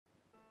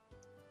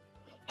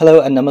Hello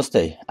and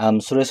Namaste. I'm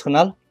Suresh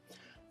Khanal,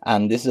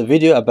 and this is a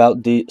video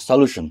about the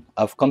solution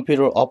of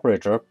computer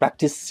operator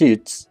practice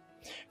sheets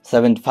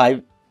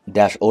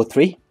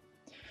 75-03.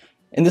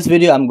 In this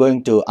video, I'm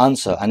going to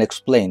answer and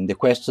explain the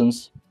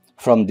questions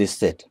from this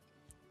set.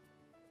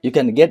 You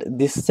can get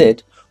this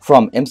set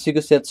from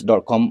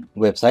mcqsets.com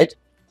website.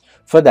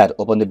 For that,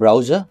 open the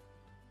browser,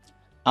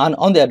 and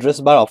on the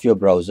address bar of your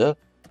browser,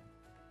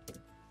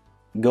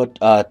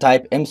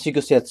 type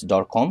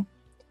mcqsets.com.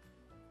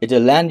 It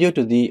will land you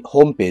to the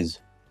home page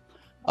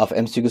of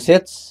MCQ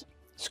sets.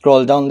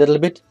 Scroll down a little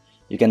bit,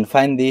 you can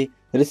find the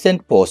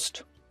recent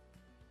post,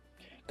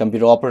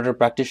 computer operator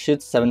practice sheet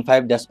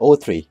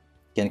 75-03. You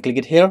can click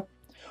it here,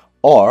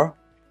 or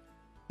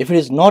if it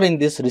is not in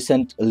this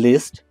recent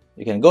list,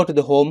 you can go to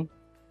the home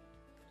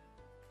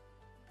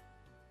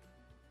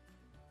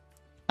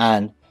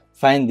and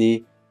find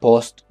the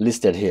post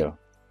listed here.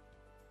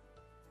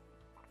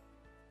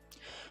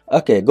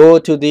 Okay, go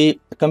to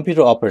the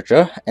computer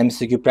operator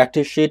MCQ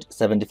practice sheet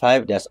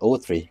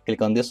 75-03.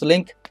 Click on this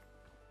link.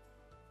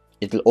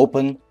 It will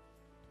open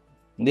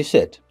the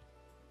set.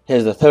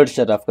 Here's the third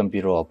set of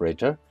computer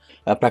operator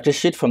practice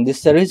sheet from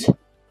this series.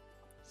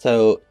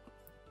 So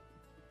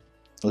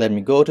let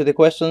me go to the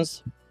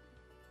questions.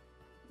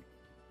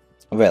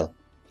 Well,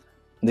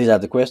 these are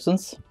the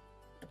questions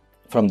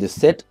from this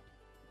set.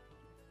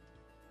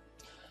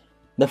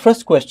 The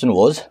first question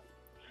was,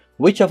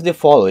 which of the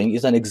following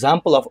is an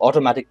example of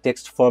automatic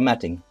text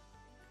formatting?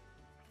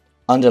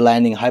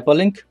 Underlining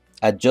hyperlink,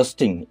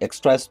 adjusting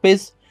extra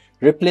space,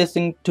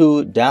 replacing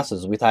two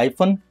dashes with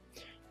hyphen,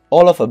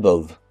 all of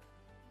above.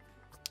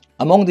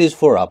 Among these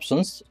four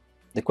options,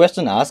 the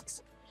question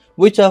asks,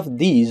 which of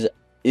these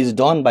is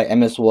done by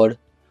MS Word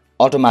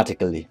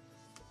automatically?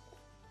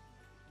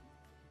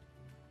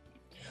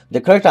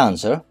 The correct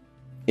answer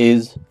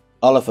is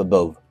all of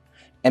above.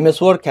 MS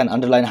Word can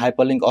underline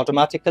hyperlink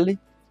automatically.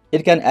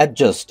 It can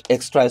adjust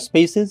extra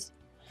spaces,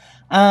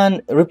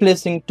 and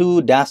replacing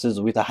two dashes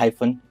with a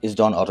hyphen is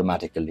done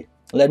automatically.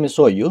 Let me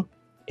show you.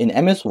 In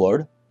MS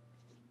Word,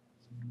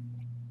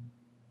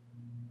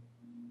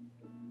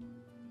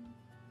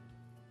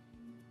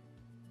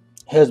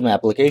 here's my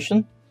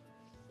application.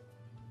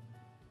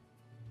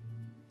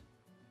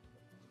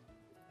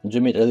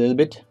 Zoom it a little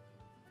bit.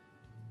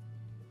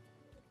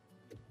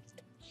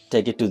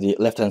 Take it to the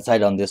left hand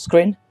side on the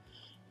screen.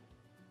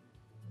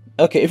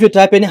 Okay, if you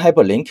type any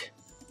hyperlink,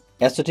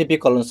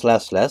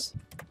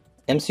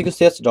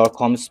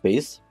 http://mcqsets.com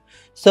space,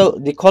 so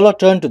the color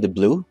turned to the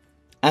blue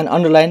and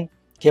underline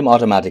came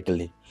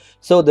automatically.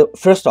 So the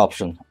first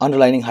option,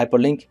 underlining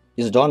hyperlink,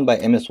 is done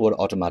by MS Word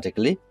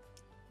automatically.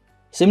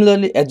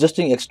 Similarly,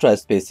 adjusting extra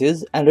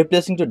spaces and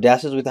replacing two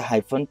dashes with a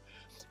hyphen,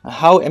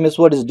 how MS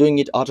Word is doing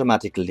it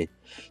automatically?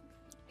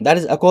 That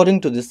is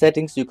according to the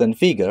settings you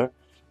configure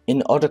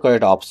in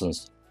autocorrect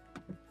options.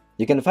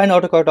 You can find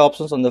autocorrect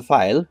options on the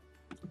file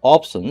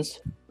options.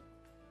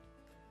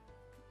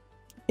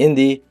 In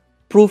the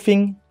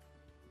proofing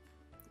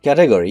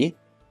category,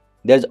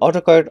 there's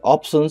autocorrect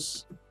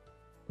options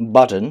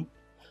button,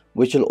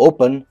 which will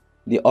open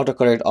the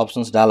autocorrect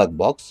options dialog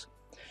box.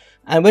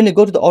 And when you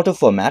go to the auto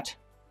format,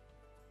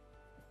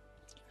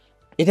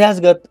 it has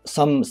got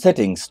some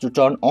settings to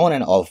turn on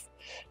and off,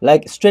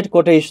 like straight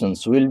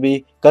quotations will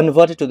be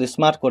converted to the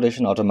smart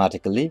quotation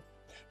automatically.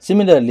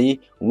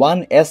 Similarly,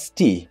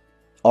 1st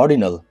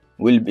ordinal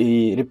will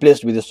be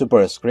replaced with a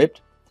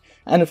superscript.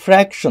 And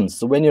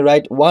fractions, when you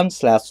write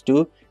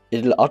 1/2,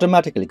 it will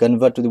automatically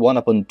convert to the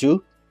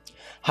 1/2.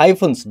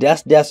 Hyphens,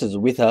 dashes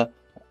with a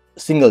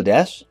single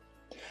dash.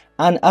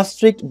 And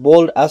asterisk,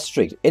 bold,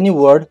 asterisk, any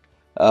word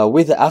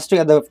with the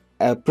asterisk at the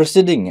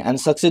preceding and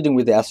succeeding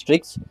with the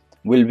asterisks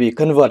will be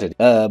converted.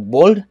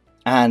 Bold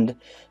and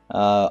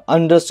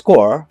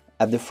underscore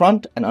at the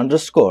front and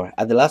underscore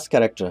at the last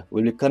character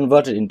will be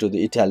converted into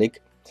the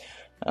italic.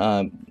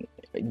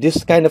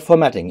 This kind of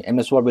formatting,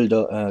 MS Word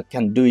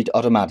can do it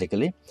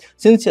automatically.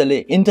 Sincerely,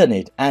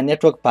 internet and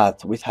network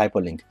path with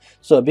hyperlink.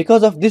 So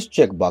because of this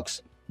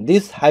checkbox,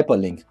 this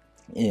hyperlink,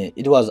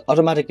 it was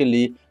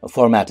automatically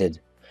formatted.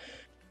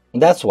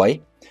 That's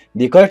why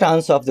the correct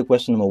answer of the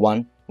question number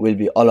 1 will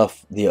be all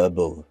of the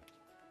above.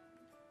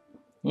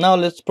 Now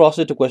let's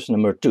proceed to question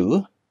number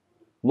 2.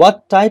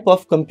 What type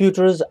of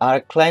computers are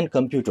client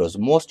computers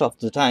most of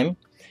the time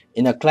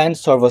in a client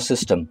server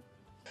system?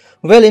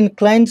 Well, in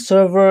client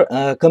server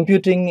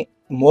computing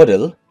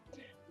model,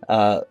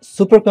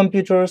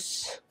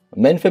 supercomputers,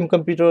 mainframe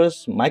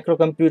computers,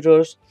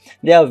 microcomputers,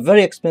 they are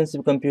very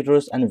expensive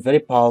computers and very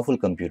powerful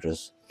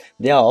computers.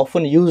 They are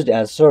often used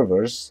as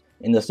servers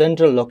in the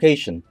central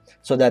location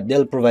so that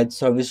they'll provide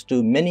service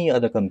to many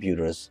other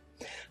computers.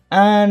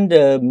 And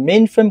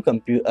mainframe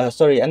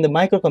and the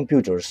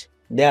microcomputers,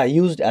 they are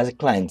used as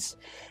clients.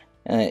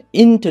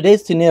 In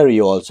today's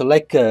scenario also,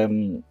 like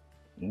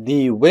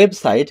the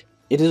website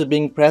it is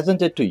being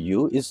presented to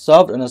you is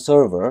served on a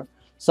server,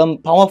 some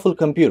powerful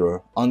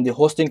computer on the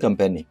hosting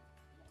company.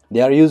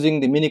 They are using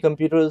the mini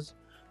computers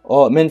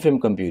or mainframe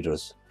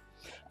computers.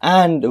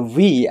 And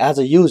we as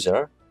a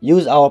user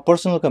use our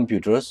personal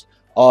computers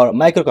or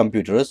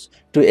microcomputers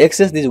to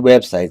access these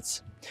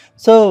websites.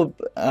 So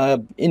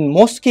in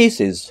most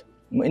cases,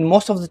 in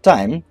most of the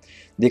time,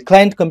 the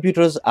client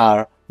computers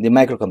are the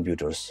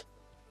microcomputer.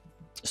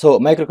 So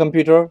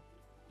microcomputer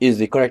is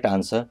the correct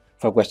answer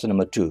for question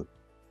number 2.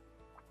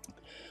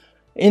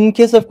 In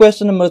case of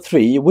question number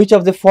 3, which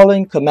of the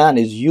following command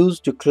is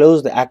used to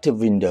close the active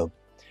window?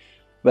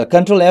 Well,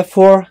 Control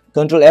F4,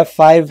 Control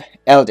F5,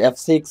 Alt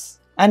F6,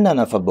 and none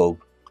of above.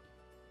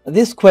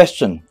 This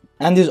question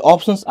and these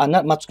options are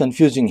not much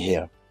confusing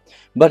here.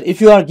 But if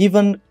you are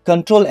given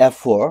Control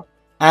F4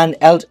 and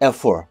Alt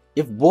F4,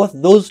 if both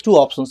those two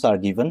options are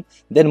given,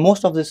 then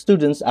most of the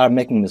students are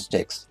making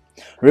mistakes.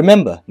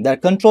 Remember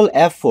that Control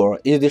F4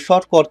 is the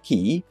shortcut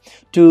key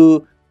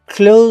to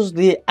close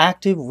the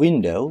active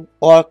window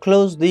or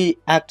close the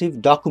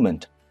active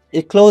document.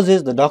 It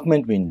closes the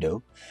document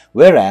window,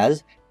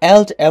 whereas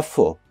Alt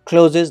F4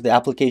 closes the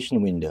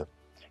application window.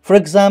 For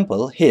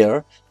example,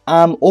 here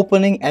I'm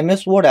opening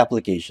MS Word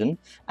application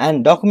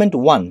and document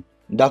 1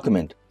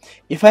 document.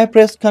 If I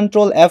press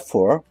Ctrl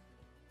F4,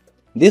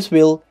 this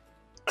will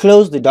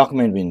close the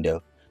document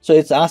window. So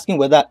it's asking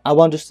whether I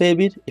want to save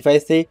it. If I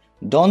say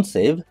don't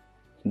save,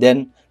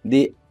 then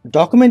the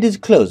document is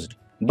closed,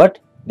 but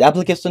the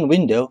application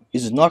window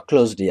is not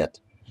closed yet.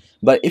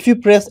 But if you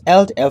press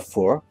Alt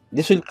F4,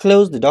 this will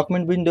close the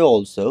document window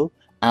also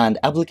and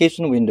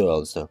application window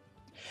also.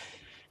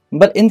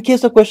 But in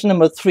case of question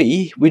number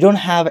 3, we don't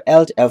have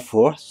Alt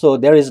F4, so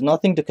there is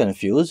nothing to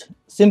confuse.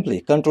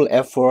 Simply Ctrl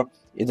F4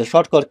 is the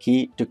shortcut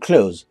key to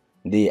close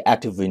the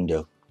active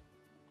window.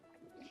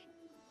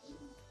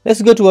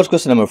 Let's go towards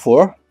question number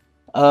 4.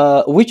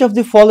 Which of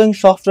the following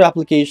software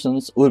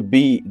applications would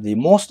be the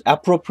most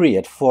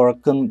appropriate for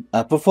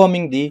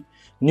performing the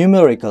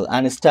numerical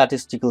and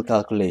statistical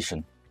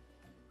calculation?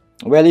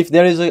 Well, if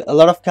there is a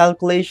lot of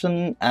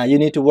calculation, you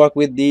need to work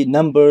with the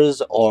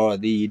numbers or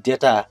the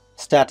data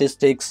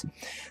statistics,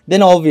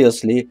 then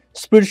obviously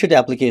spreadsheet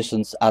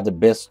applications are the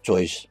best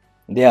choice.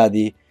 They are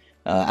the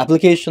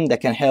application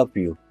that can help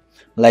you,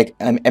 like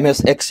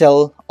MS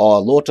Excel or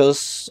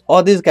Lotus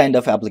or these kind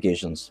of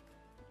applications.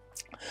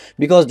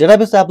 Because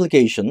database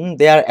application,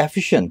 they are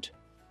efficient.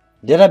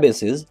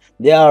 Databases,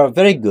 they are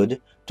very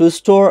good to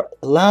store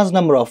large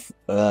number of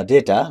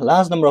data,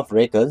 large number of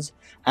records,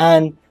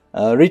 and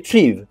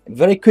retrieve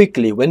very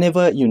quickly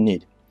whenever you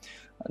need.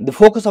 The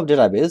focus of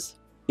database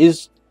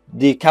is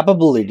the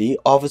capability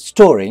of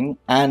storing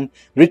and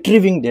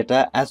retrieving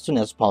data as soon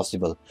as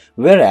possible,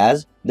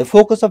 whereas the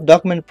focus of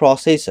document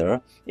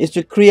processor is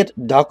to create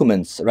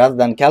documents rather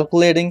than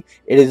calculating.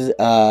 It is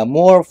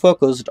more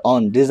focused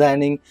on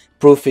designing,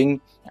 proofing,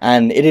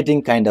 and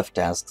editing kind of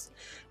tasks.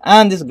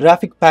 And these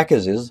graphic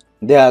packages,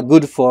 they are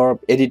good for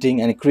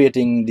editing and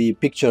creating the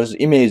pictures,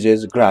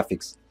 images,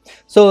 graphics.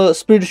 So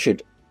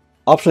spreadsheet,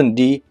 option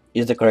D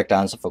is the correct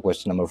answer for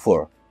question number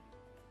 4.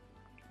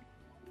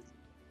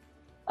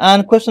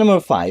 And question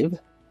number 5,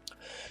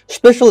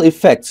 special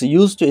effects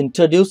used to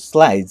introduce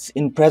slides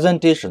in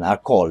presentation are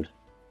called.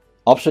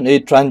 Option A,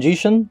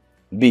 transition,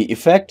 B,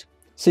 effect,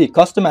 C,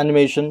 custom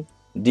animation,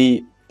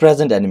 D,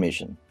 present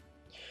animation.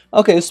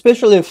 Okay,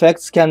 special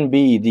effects can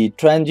be the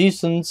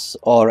transitions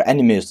or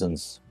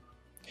animations.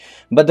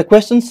 But the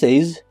question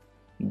says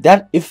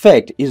that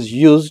effect is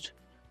used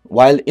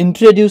while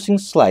introducing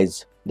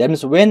slides. That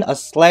means when a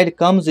slide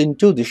comes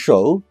into the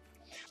show,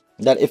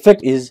 that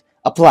effect is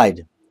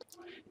applied.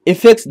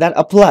 Effects that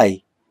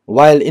apply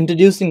while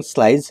introducing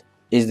slides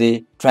is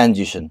the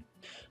transition.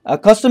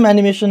 Custom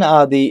animation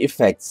are the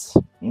effects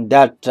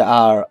that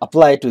are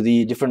applied to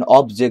the different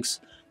objects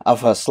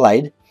of a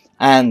slide,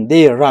 and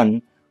they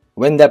run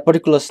when that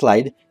particular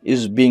slide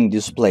is being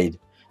displayed.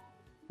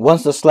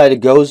 Once the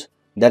slide goes,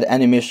 that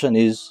animation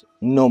is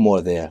no more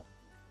there.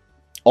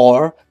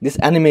 Or this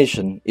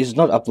animation is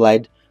not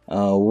applied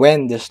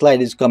when the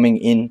slide is coming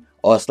in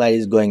or slide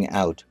is going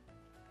out.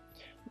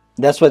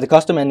 That's why the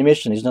custom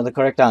animation is not the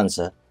correct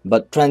answer,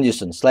 but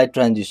transition, slide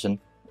transition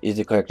is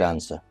the correct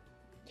answer.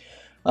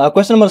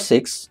 Question number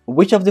 6.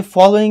 Which of the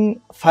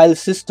following file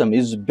system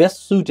is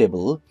best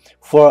suitable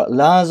for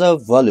larger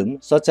volume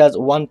such as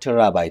 1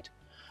 terabyte?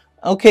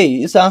 Okay,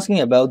 it's asking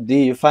about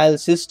the file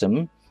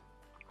system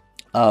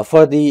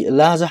for the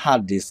larger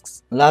hard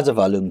disks, larger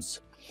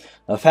volumes.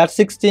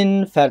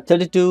 FAT16,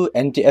 FAT32,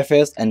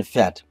 NTFS, and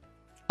FAT.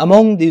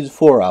 Among these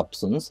 4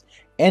 options,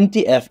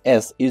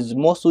 NTFS is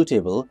more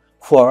suitable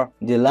for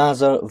the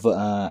larger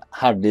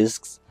hard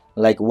disks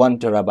like 1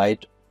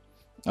 terabyte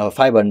or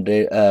 500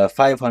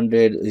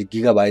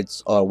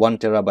 gigabytes or 1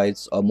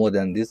 terabytes or more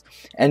than this.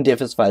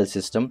 NTFS file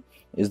system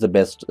is the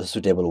best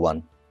suitable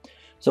one.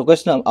 So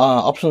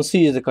option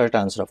C is the correct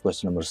answer of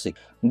question number 6.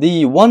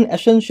 The one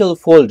essential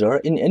folder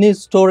in any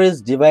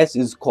storage device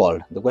is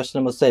called. The question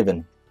number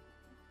 7.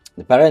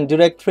 The parent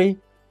directory,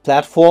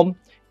 platform,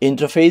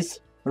 interface,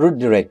 root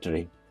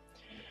directory.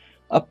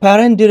 A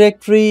parent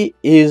directory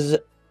is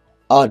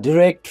a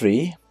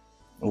directory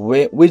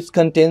which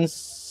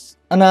contains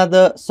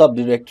another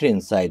subdirectory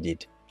inside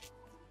it.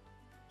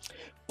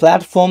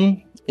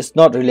 Platform is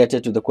not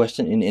related to the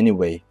question in any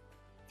way.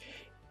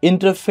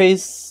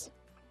 Interface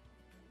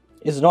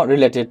is not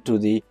related to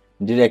the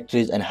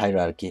directories and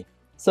hierarchy.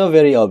 So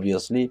very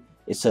obviously,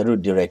 it's a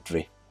root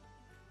directory.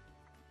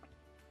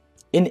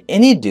 In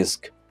any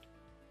disk,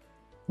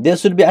 there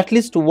should be at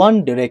least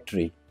one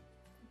directory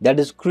that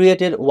is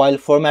created while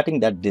formatting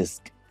that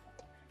disk.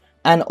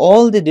 And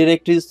all the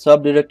directories,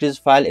 subdirectories,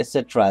 file,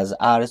 etc.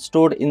 are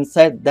stored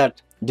inside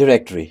that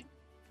directory.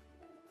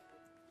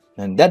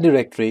 And that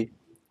directory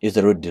is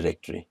the root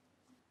directory.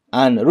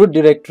 And root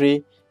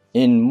directory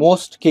in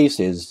most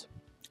cases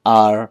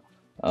are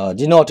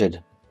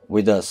denoted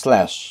with a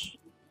slash,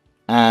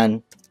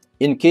 and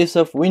in case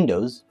of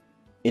Windows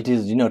it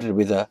is denoted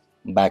with a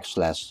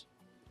backslash.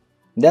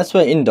 That's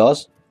why in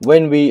DOS,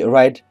 when we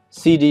write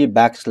cd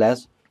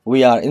backslash,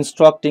 we are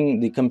instructing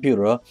the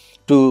computer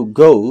to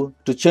go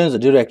to change the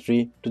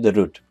directory to the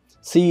root.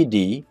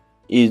 Cd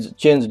is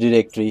change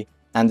directory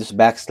and this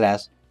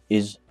backslash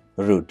is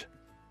root.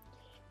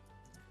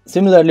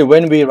 Similarly,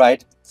 when we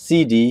write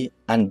cd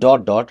and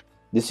dot dot,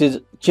 this is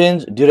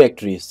change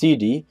directory.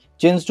 Cd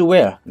change to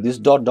where? This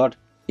dot dot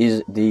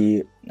is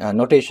the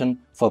notation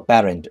for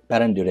parent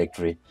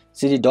directory.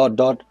 Cd dot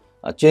dot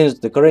change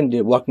the current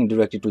working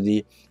directory to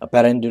the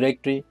parent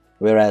directory,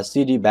 whereas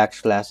cd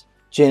backslash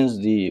change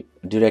the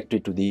directory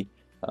to the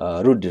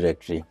root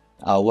directory,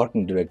 our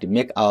working directory,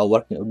 make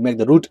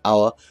the root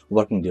our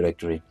working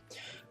directory.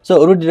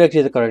 So root directory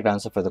is the correct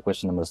answer for the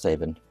question number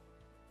 7.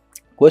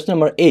 Question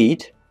number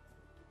 8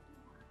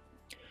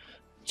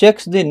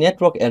 checks the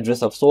network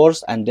address of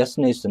source and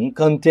destination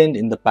contained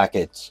in the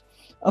package.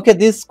 Okay,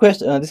 this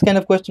kind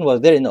of question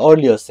was there in the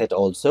earlier set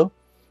also.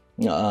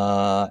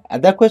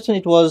 At that question,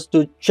 it was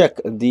to check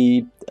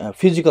the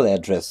physical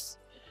address,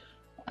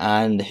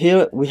 and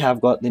here we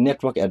have got the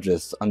network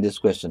address on this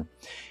question.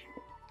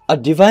 A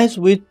device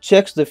which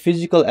checks the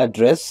physical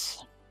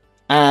address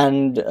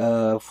and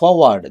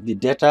forward the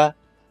data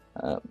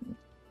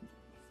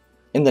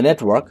in the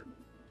network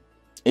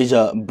is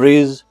a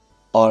bridge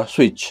or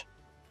switch.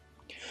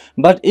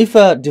 But if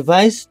a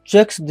device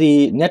checks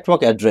the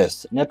network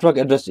address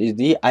is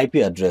the IP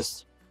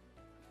address.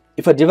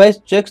 If a device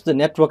checks the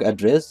network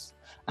address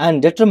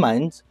and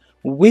determines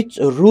which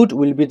route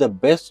will be the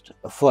best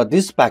for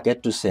this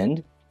packet to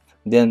send,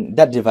 then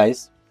that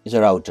device is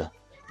a router.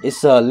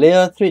 It's a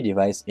layer 3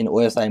 device in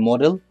OSI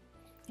model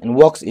and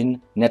works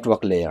in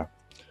network layer.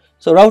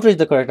 So router is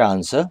the correct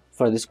answer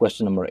for this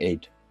question number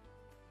 8.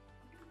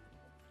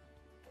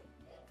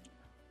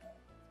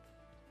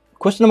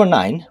 Question number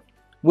 9.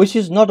 Which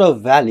is not a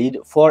valid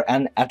for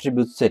an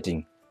attribute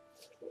setting?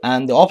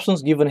 And the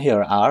options given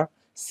here are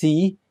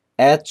C,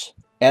 H,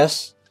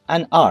 S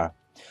and R.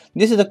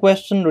 This is a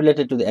question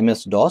related to the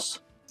MS-DOS.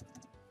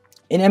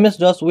 In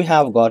MS-DOS, we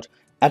have got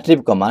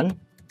attrib command,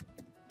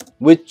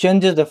 which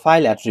changes the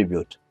file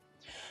attribute.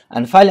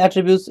 And file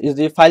attributes is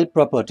the file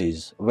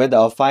properties, whether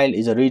a file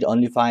is a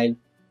read-only file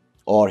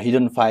or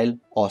hidden file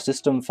or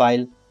system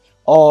file,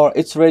 or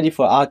it's ready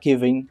for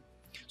archiving.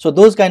 So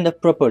those kind of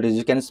properties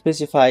you can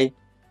specify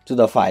to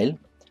the file,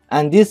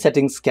 and these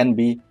settings can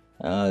be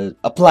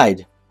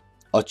applied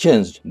or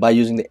changed by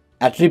using the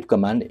attrib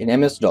command in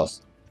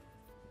MS-DOS.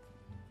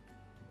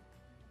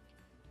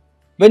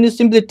 When you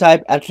simply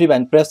type attrib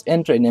and press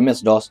enter in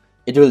MS-DOS,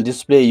 it will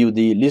display you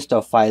the list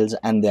of files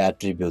and their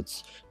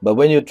attributes. But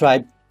when you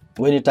type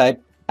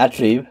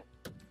attrib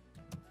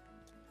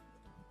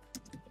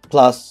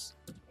plus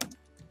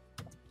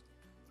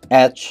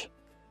h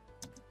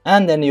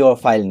and then your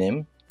file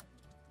name,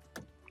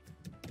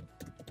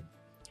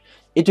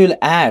 it will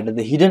add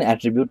the hidden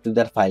attribute to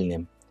that file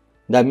name.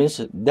 That means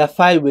the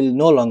file will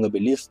no longer be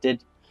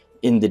listed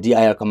in the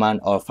dir command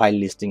or file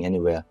listing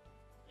anywhere.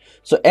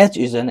 So h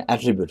is an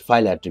attribute,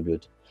 file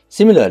attribute.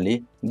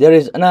 Similarly, there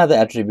is another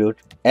attribute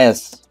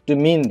s to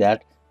mean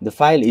that the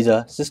file is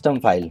a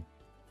system file.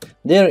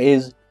 There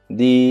is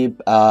the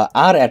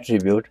r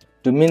attribute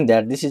to mean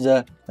that this is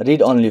a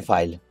read-only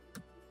file.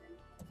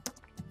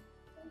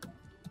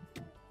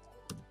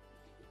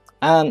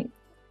 And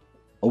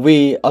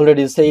we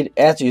already said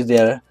h is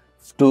there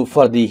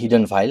for the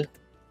hidden file.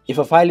 If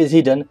a file is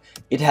hidden,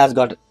 it has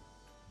got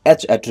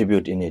h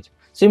attribute in it.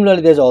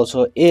 Similarly, there's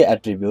also a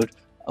attribute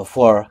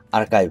for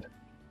archive.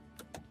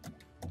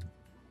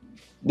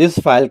 This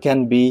file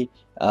can be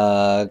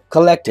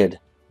collected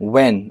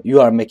when you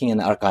are making an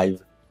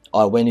archive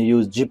or when you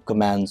use zip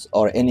commands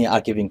or any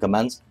archiving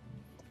commands.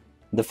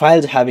 The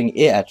files having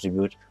a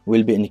attribute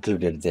will be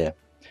included there.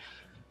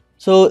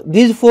 So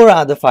these 4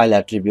 are the file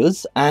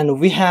attributes, and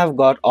we have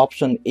got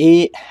option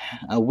A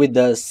with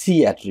the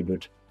C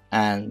attribute,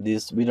 and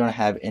this we don't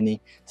have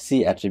any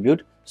C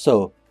attribute.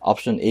 So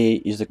option A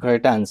is the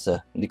correct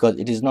answer because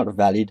it is not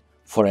valid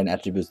for an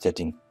attribute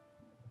setting.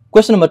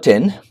 Question number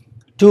 10.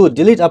 To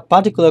delete a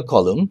particular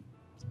column.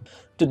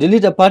 To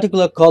delete a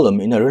particular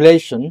column in a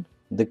relation,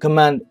 the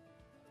command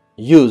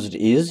used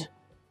is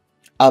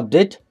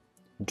update,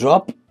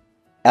 drop,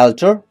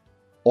 alter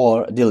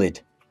or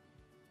delete.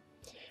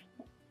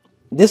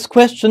 This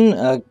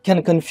question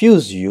can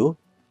confuse you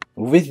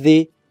with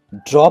the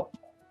drop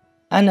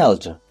and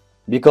alter,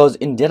 because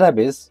in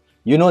database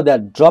you know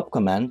that drop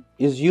command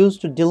is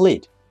used to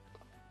delete.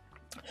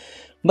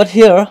 But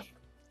here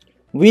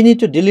we need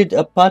to delete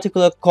a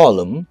particular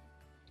column.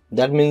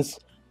 That means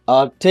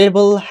a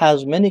table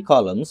has many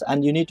columns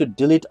and you need to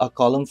delete a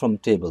column from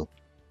table,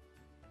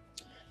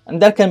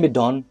 and that can be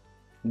done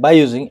by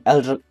using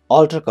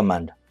alter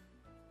command.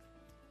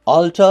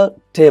 Alter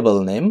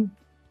table name,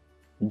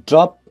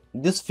 drop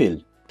this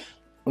field.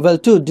 Well,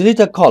 to delete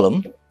a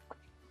column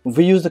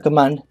we use the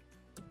command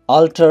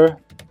alter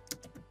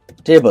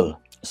table.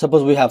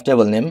 Suppose we have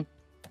table name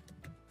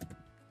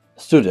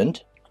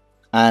student,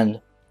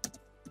 and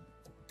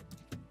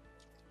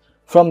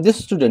from this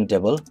student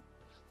table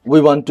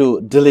we want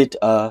to delete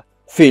a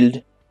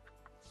field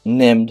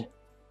named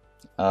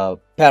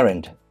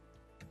parent,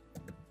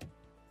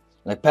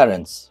 like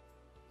parents.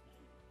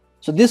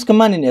 So this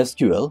command in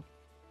SQL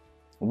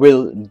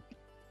will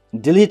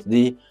delete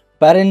the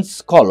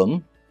parents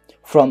column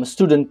from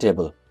student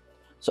table.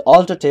 So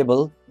alter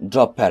table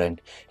drop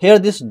parent. Here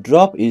this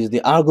drop is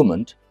the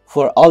argument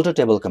for alter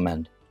table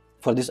command,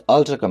 for this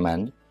alter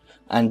command,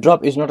 and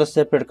drop is not a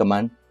separate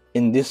command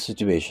in this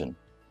situation.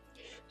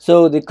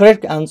 So the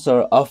correct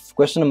answer of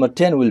question number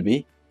 10 will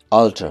be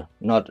alter,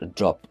 not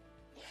drop.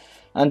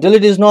 And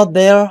delete is not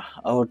there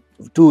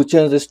to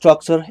change the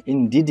structure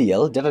in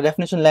DDL, data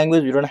definition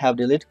language. We don't have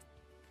delete.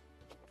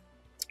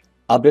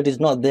 Update is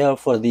not there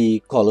for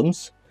the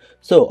columns,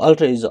 so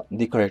alter is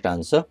the correct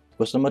answer.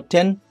 Question number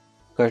 10,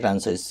 correct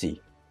answer is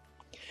C.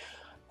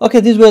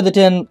 Okay, these were the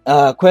 10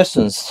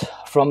 questions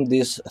from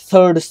this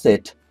third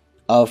set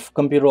of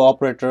computer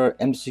operator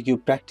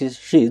MCQ practice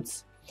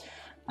sheets,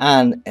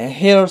 and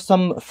here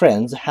some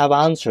friends have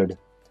answered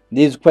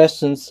these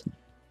questions,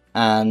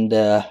 and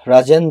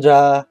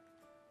Rajendra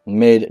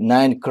made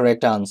 9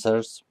 correct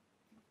answers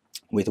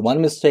with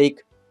 1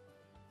 mistake.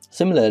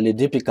 Similarly,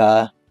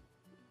 Deepika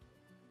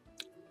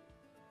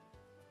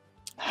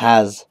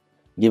has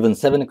given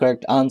 7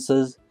 correct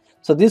answers.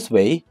 So this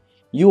way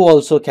you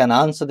also can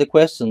answer the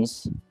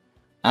questions,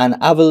 and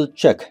I will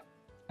check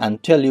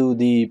and tell you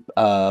the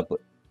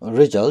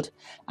result,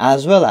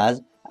 as well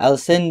as I'll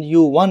send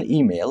you one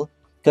email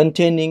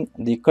containing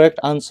the correct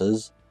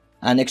answers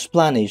and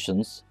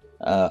explanations,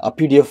 a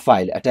PDF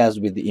file attached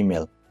with the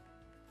email.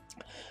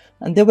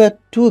 And there were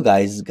 2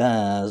 guys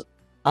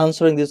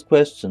answering this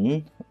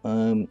question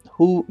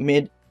who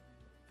made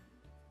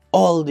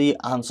all the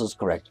answers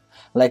correct,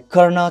 like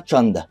Karna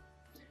Chand.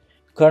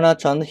 Karna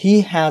Chand,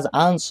 he has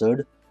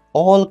answered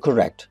all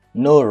correct,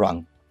 no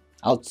wrong.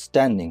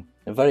 Outstanding,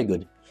 very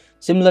good.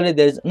 Similarly,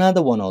 there is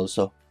another one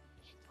also.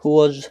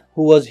 Who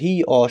was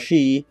he or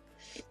she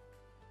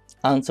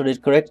answered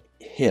it correct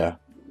here.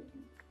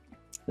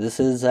 This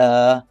is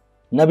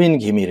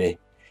Nabin Ghimire.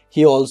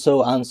 He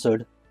also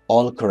answered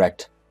all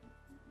correct.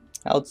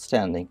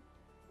 Outstanding.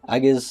 I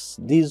guess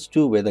these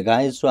 2 were the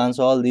guys to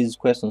answer all these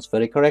questions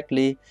very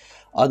correctly.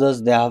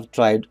 Others, they have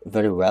tried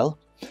very well.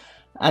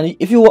 And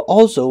if you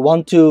also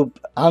want to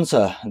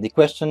answer the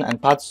question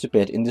and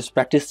participate in this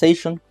practice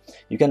session,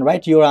 you can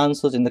write your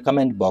answers in the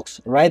comment box.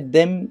 Write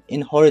them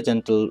in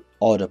horizontal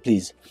order,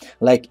 please.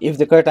 Like if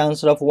the correct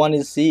answer of 1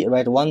 is C,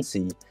 write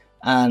 1C,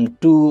 and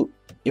 2,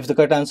 if the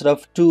correct answer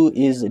of 2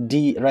 is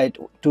D, write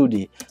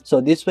 2D. So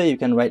this way you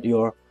can write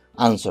your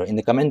answer in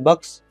the comment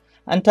box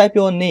and type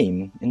your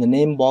name in the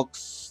name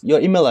box, your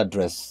email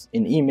address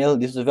in email.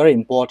 This is very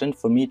important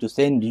for me to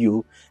send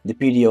you the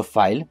PDF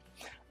file.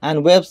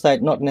 And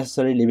website, not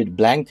necessarily, leave it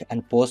blank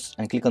and post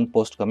and click on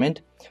post comment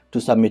to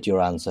submit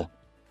your answer.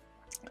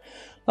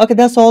 Okay,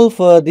 that's all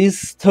for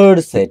this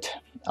third set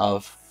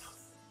of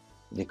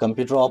the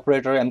computer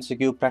operator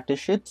MCQ practice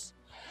sheets,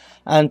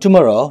 and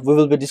tomorrow we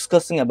will be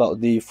discussing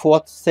about the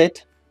fourth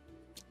set.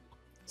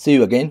 See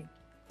you again.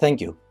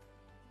 Thank you.